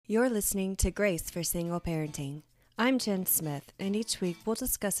You're listening to Grace for Single Parenting. I'm Jen Smith, and each week we'll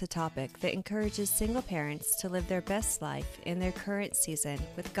discuss a topic that encourages single parents to live their best life in their current season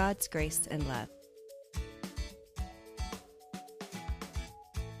with God's grace and love.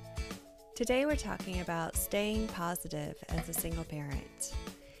 Today we're talking about staying positive as a single parent.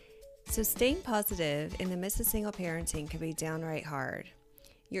 So staying positive in the midst of single parenting can be downright hard.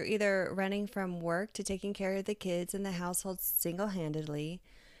 You're either running from work to taking care of the kids in the household single-handedly,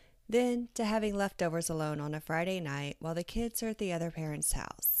 then to having leftovers alone on a Friday night while the kids are at the other parent's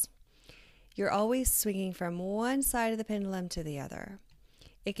house. You're always swinging from one side of the pendulum to the other.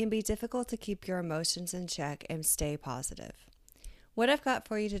 It can be difficult to keep your emotions in check and stay positive. What I've got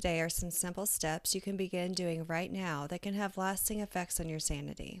for you today are some simple steps you can begin doing right now that can have lasting effects on your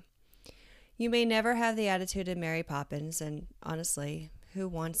sanity. You may never have the attitude of Mary Poppins, and honestly, who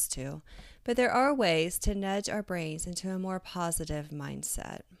wants to? But there are ways to nudge our brains into a more positive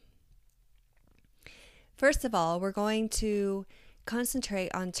mindset. First of all, we're going to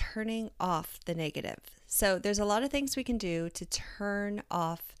concentrate on turning off the negative. So there's a lot of things we can do to turn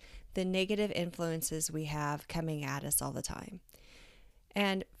off the negative influences we have coming at us all the time.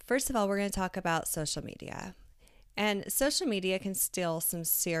 And first of all, we're going to talk about social media. And social media can steal some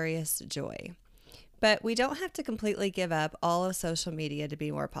serious joy. But we don't have to completely give up all of social media to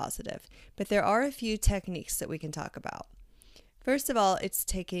be more positive. But there are a few techniques that we can talk about. First of all, it's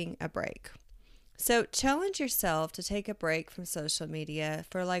taking a break. So challenge yourself to take a break from social media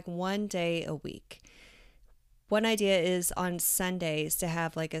for like one day a week. One idea is on Sundays to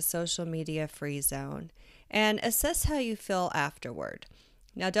have like a social media free zone and assess how you feel afterward.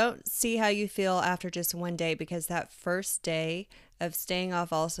 Now don't see how you feel after just one day, because that first day of staying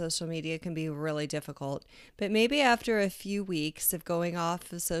off all social media can be really difficult. But maybe after a few weeks of going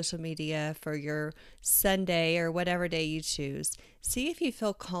off of social media for your Sunday or whatever day you choose, see if you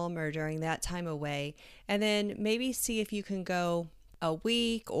feel calmer during that time away, and then maybe see if you can go a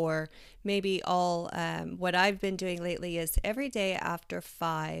week, or maybe all what I've been doing lately is every day after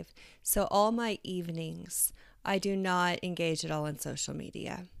 5. So all my evenings, I do not engage at all in social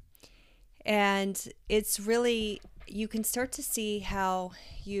media. And it's really, you can start to see how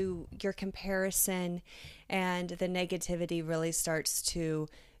your comparison and the negativity really starts to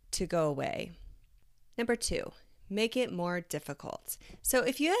go away. Number 2, make it more difficult. So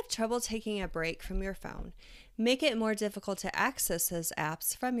if you have trouble taking a break from your phone, make it more difficult to access those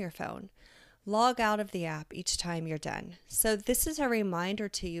apps from your phone. Log out of the app each time you're done. So this is a reminder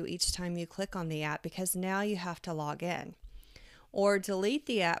to you each time you click on the app, because now you have to log in. Or delete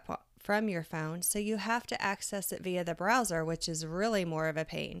the app from your phone, so you have to access it via the browser, which is really more of a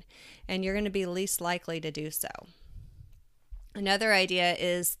pain, and you're going to be least likely to do so. Another idea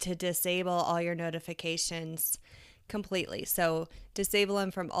is to disable all your notifications completely. So disable them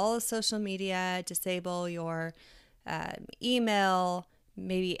from all of social media, disable your email,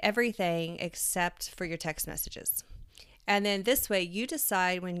 maybe everything except for your text messages. And then this way you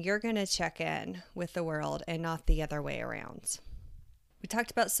decide when you're going to check in with the world and not the other way around. We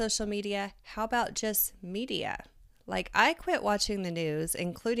talked about social media. How about just media? Like, I quit watching the news,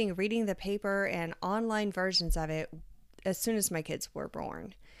 including reading the paper and online versions of it, as soon as my kids were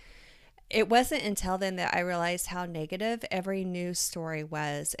born. It wasn't until then that I realized how negative every news story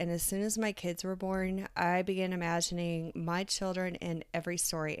was. And as soon as my kids were born, I began imagining my children in every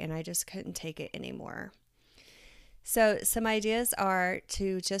story, and I just couldn't take it anymore. So some ideas are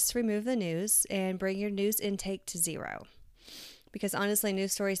to just remove the news and bring your news intake to 0. Because honestly,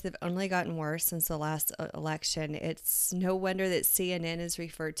 news stories have only gotten worse since the last election. It's no wonder that CNN is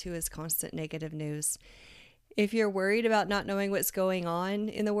referred to as constant negative news. If you're worried about not knowing what's going on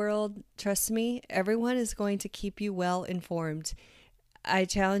in the world, trust me, everyone is going to keep you well informed. I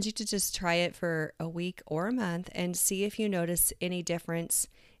challenge you to just try it for a week or a month and see if you notice any difference,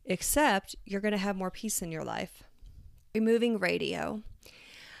 except you're going to have more peace in your life. Removing radio.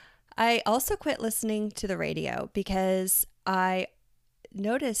 I also quit listening to the radio because I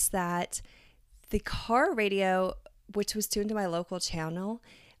noticed that the car radio, which was tuned to my local channel,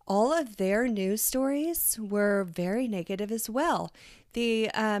 all of their news stories were very negative as well.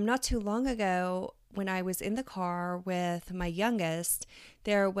 Not too long ago, when I was in the car with my youngest,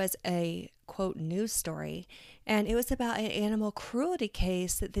 there was a quote news story, and it was about an animal cruelty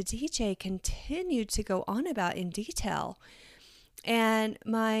case that the DJ continued to go on about in detail. And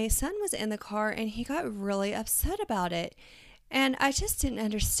my son was in the car and he got really upset about it. And I just didn't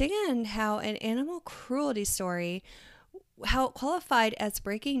understand how an animal cruelty story, how it qualified as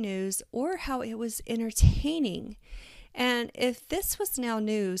breaking news, or how it was entertaining. And if this was now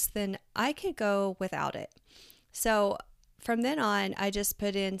news, then I could go without it. So from then on, I just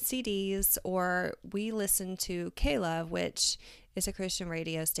put in CDs, or we listen to K-Love, which is a Christian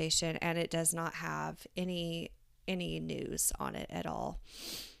radio station, and it does not have any news on it at all.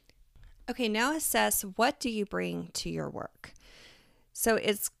 Okay, now assess, what do you bring to your work? So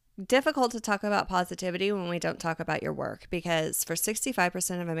it's difficult to talk about positivity when we don't talk about your work, because for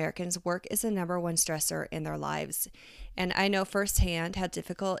 65% of Americans, work is the number one stressor in their lives. And I know firsthand how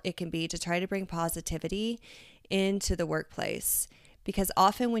difficult it can be to try to bring positivity into the workplace, because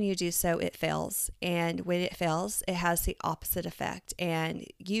often when you do so, it fails. And when it fails, it has the opposite effect, and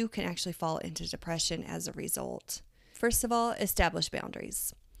you can actually fall into depression as a result. First of all, establish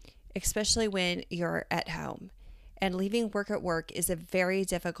boundaries, especially when you're at home. And leaving work at work is a very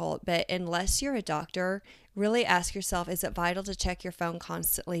difficult, but unless you're a doctor, really ask yourself, is it vital to check your phone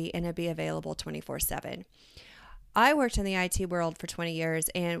constantly and to be available 24/7? I worked in the IT world for 20 years,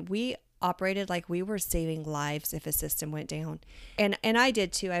 and we operated like we were saving lives if a system went down. And I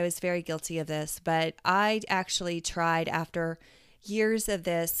did too. I was very guilty of this, but I actually tried, after years of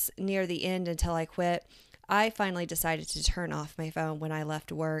this, near the end until I quit, I finally decided to turn off my phone when I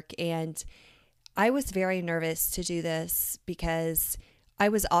left work. And I was very nervous to do this because I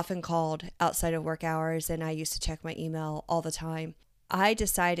was often called outside of work hours, and I used to check my email all the time. I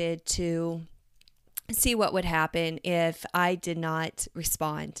decided to see what would happen if I did not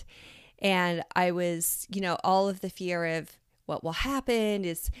respond. And I was, all of the fear of what will happen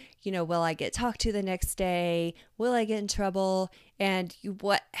is, will I get talked to the next day? Will I get in trouble? And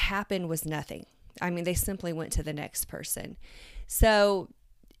what happened was nothing. I mean, they simply went to the next person. So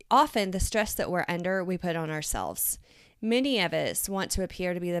often the stress that we're under, we put on ourselves. Many of us want to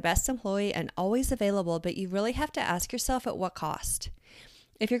appear to be the best employee and always available, but you really have to ask yourself, at what cost?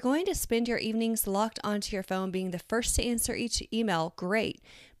 If you're going to spend your evenings locked onto your phone being the first to answer each email, great,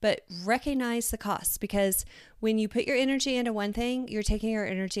 but recognize the costs, because when you put your energy into one thing, you're taking your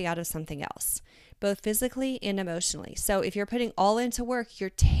energy out of something else, both physically and emotionally. So if you're putting all into work, you're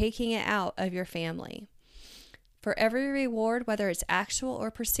taking it out of your family. For every reward, whether it's actual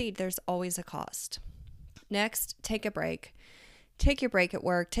or perceived, there's always a cost. Next, take a break. Take your break at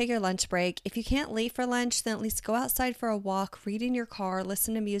work, take your lunch break. If you can't leave for lunch, then at least go outside for a walk, read in your car,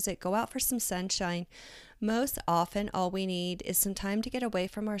 listen to music, go out for some sunshine. Most often, all we need is some time to get away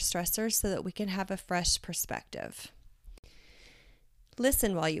from our stressors so that we can have a fresh perspective.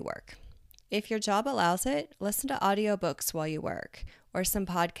 Listen while you work. If your job allows it, listen to audiobooks while you work, or some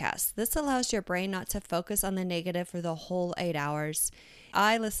podcasts. This allows your brain not to focus on the negative for the whole 8 hours.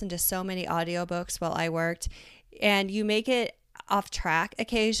 I listened to so many audiobooks while I worked, and you make it off track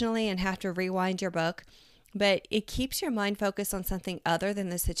occasionally and have to rewind your book, but it keeps your mind focused on something other than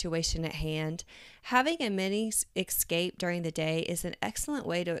the situation at hand. Having a mini escape during the day is an excellent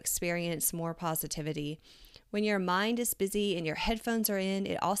way to experience more positivity. When your mind is busy and your headphones are in,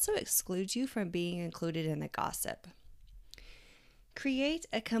 it also excludes you from being included in the gossip. Create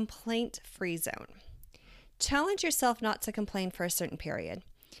a complaint-free zone. Challenge yourself not to complain for a certain period.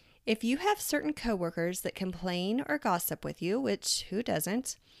 If you have certain coworkers that complain or gossip with you, which who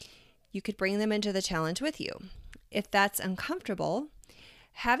doesn't, you could bring them into the challenge with you. If that's uncomfortable,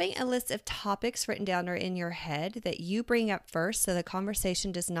 having a list of topics written down or in your head that you bring up first so the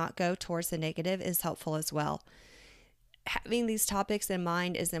conversation does not go towards the negative is helpful as well. Having these topics in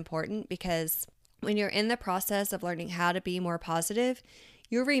mind is important, because when you're in the process of learning how to be more positive,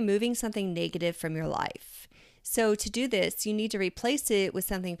 you're removing something negative from your life. So to do this, you need to replace it with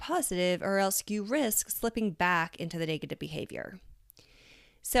something positive, or else you risk slipping back into the negative behavior.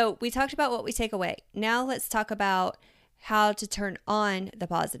 So we talked about what we take away. Now let's talk about how to turn on the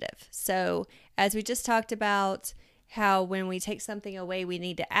positive. So as we just talked about how when we take something away, we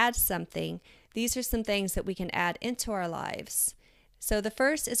need to add something, these are some things that we can add into our lives. So the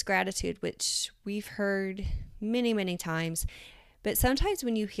first is gratitude, which we've heard many, many times. But sometimes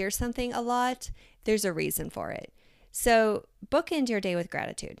when you hear something a lot, there's a reason for it. So bookend your day with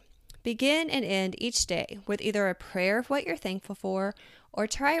gratitude. Begin and end each day with either a prayer of what you're thankful for, or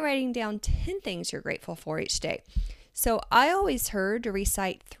try writing down 10 things you're grateful for each day. So I always heard to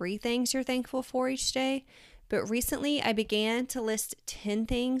recite 3 things you're thankful for each day, but recently I began to list 10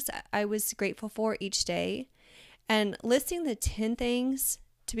 things I was grateful for each day. And listing the 10 things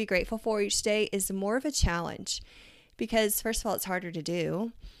to be grateful for each day is more of a challenge, because first of all, it's harder to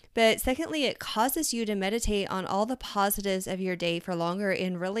do. But secondly, it causes you to meditate on all the positives of your day for longer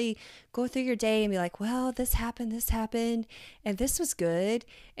and really go through your day and be like, well, this happened, and this was good.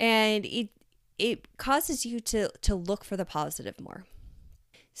 And it causes you to look for the positive more.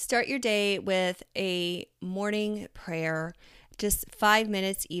 Start your day with a morning prayer. just 5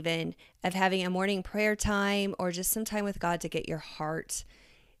 minutes even of having a morning prayer time or just some time with God to get your heart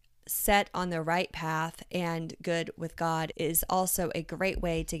set on the right path and good with God is also a great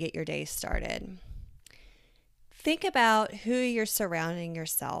way to get your day started. Think about who you're surrounding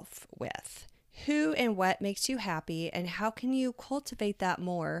yourself with. Who and what makes you happy, and how can you cultivate that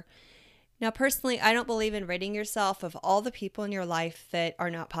more? Now, personally, I don't believe in ridding yourself of all the people in your life that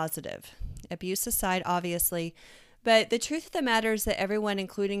are not positive. Abuse aside, obviously, but the truth of the matter is that everyone,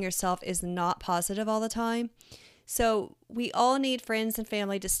 including yourself, is not positive all the time. So we all need friends and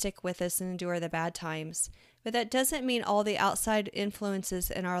family to stick with us and endure the bad times. But that doesn't mean all the outside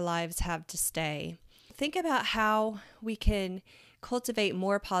influences in our lives have to stay. Think about how we can cultivate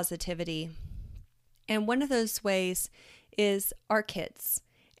more positivity. And one of those ways is our kids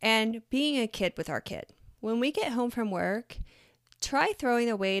and being a kid with our kid. When we get home from work, try throwing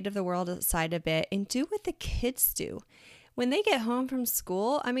the weight of the world aside a bit and do what the kids do. When they get home from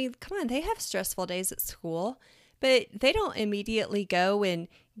school, I mean, come on, they have stressful days at school. But they don't immediately go and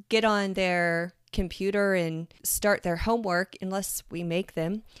get on their computer and start their homework unless we make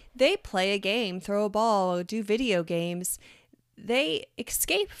them. They play a game, throw a ball, do video games. They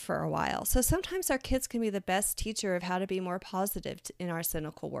escape for a while. So sometimes our kids can be the best teacher of how to be more positive in our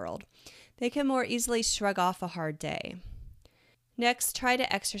cynical world. They can more easily shrug off a hard day. Next, try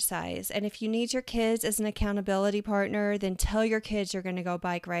to exercise. And if you need your kids as an accountability partner, then tell your kids you're going to go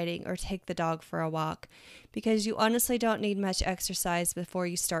bike riding or take the dog for a walk, because you honestly don't need much exercise before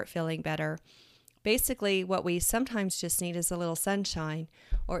you start feeling better. Basically, what we sometimes just need is a little sunshine,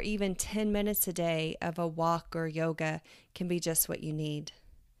 or even 10 minutes a day of a walk or yoga can be just what you need.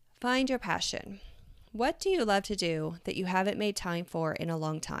 Find your passion. What do you love to do that you haven't made time for in a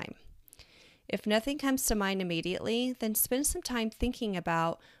long time? If nothing comes to mind immediately, then spend some time thinking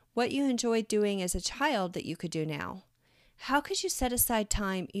about what you enjoyed doing as a child that you could do now. How could you set aside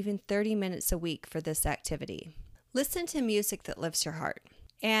time, even 30 minutes a week, for this activity? Listen to music that lifts your heart.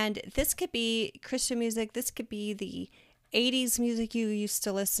 And this could be Christian music. This could be the 80s music you used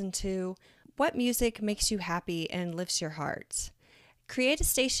to listen to. What music makes you happy and lifts your heart? Create a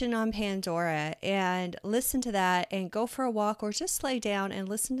station on Pandora and listen to that, and go for a walk or just lay down and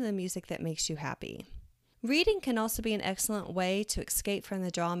listen to the music that makes you happy. Reading can also be an excellent way to escape from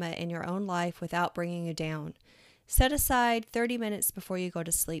the drama in your own life without bringing you down. Set aside 30 minutes before you go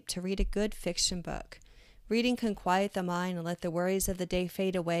to sleep to read a good fiction book. Reading can quiet the mind and let the worries of the day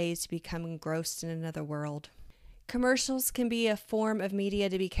fade away to become engrossed in another world. Commercials can be a form of media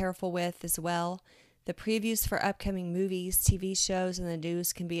to be careful with as well. The previews for upcoming movies, TV shows, and the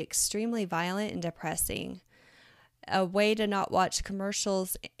news can be extremely violent and depressing. A way to not watch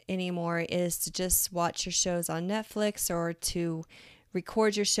commercials anymore is to just watch your shows on Netflix, or to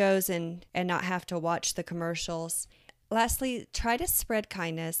record your shows and not have to watch the commercials. Lastly, try to spread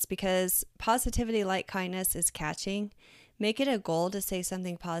kindness, because positivity like kindness is catching. Make it a goal to say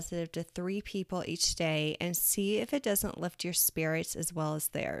something positive to 3 people each day and see if it doesn't lift your spirits as well as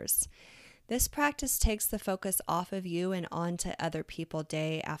theirs. This practice takes the focus off of you and onto other people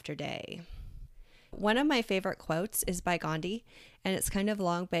day after day. One of my favorite quotes is by Gandhi, and it's kind of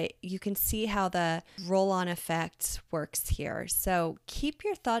long, but you can see how the roll-on effect works here. So keep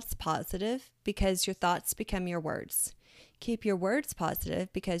your thoughts positive, because your thoughts become your words. Keep your words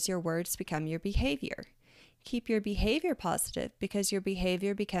positive, because your words become your behavior. Keep your behavior positive, because your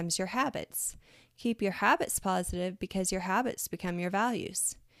behavior becomes your habits. Keep your habits positive, because your habits become your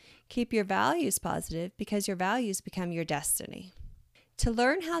values. Keep your values positive, because your values become your destiny. To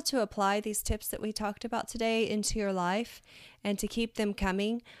learn how to apply these tips that we talked about today into your life and to keep them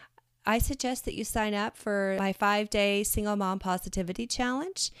coming, I suggest that you sign up for my 5-day Single Mom Positivity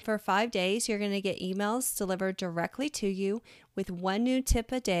Challenge. For 5 days, you're going to get emails delivered directly to you with 1 new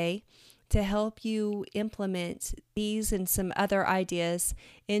tip a day to help you implement these and some other ideas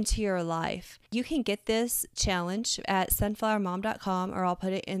into your life. You can get this challenge at sunflowermom.com, or I'll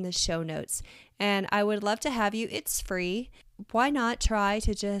put it in the show notes. And I would love to have you. It's free. Why not try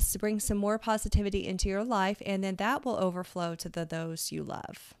to just bring some more positivity into your life, and then that will overflow to those you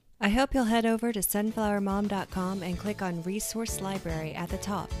love. I hope you'll head over to sunflowermom.com and click on Resource Library at the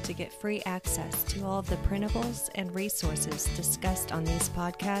top to get free access to all of the printables and resources discussed on these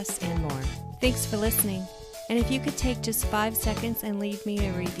podcasts and more. Thanks for listening. And if you could take just 5 seconds and leave me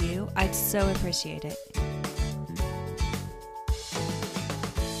a review, I'd so appreciate it.